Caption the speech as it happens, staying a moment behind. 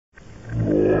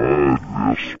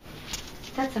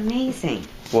That's amazing.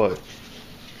 What?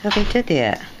 How they did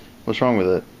that. What's wrong with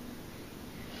it?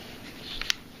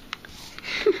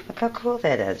 Look how cool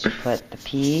that is. You put the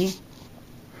P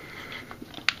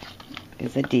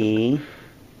is a D,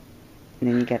 and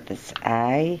then you got this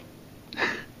I,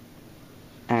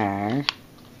 R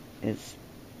is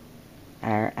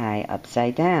R-I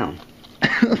upside down.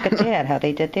 Look at that, how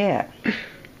they did that.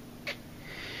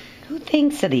 Who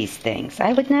thinks of these things?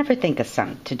 I would never think of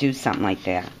to do something like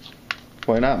that.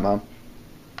 Why not, Mom?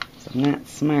 So I'm not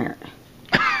smart.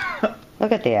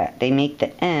 Look at that. They make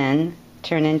the N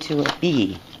turn into a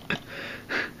B.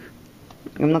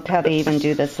 And look how they even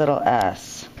do this little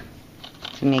S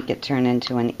to make it turn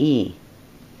into an E.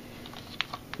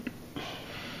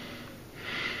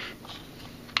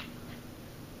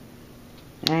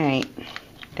 Alright.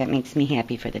 That makes me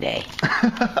happy for the day.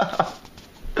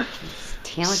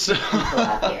 Talented people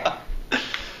out there.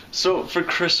 So for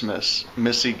Christmas,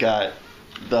 Missy got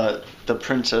the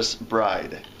Princess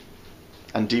Bride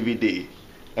on DVD,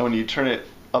 and when you turn it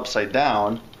upside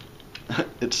down,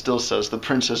 it still says the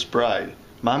Princess Bride.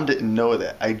 Mom didn't know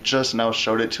that. I just now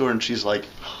showed it to her, and she's like,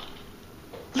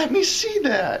 "Let me see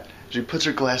that." She puts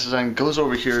her glasses on, goes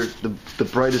over here, the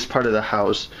brightest part of the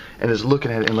house, and is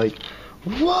looking at it and like,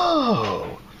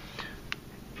 "Whoa,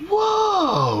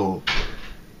 whoa,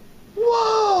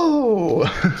 whoa."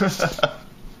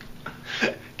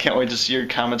 Can't wait to see your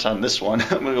comments on this one. I'm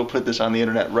going to go put this on the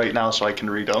internet right now so I can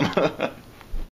read them.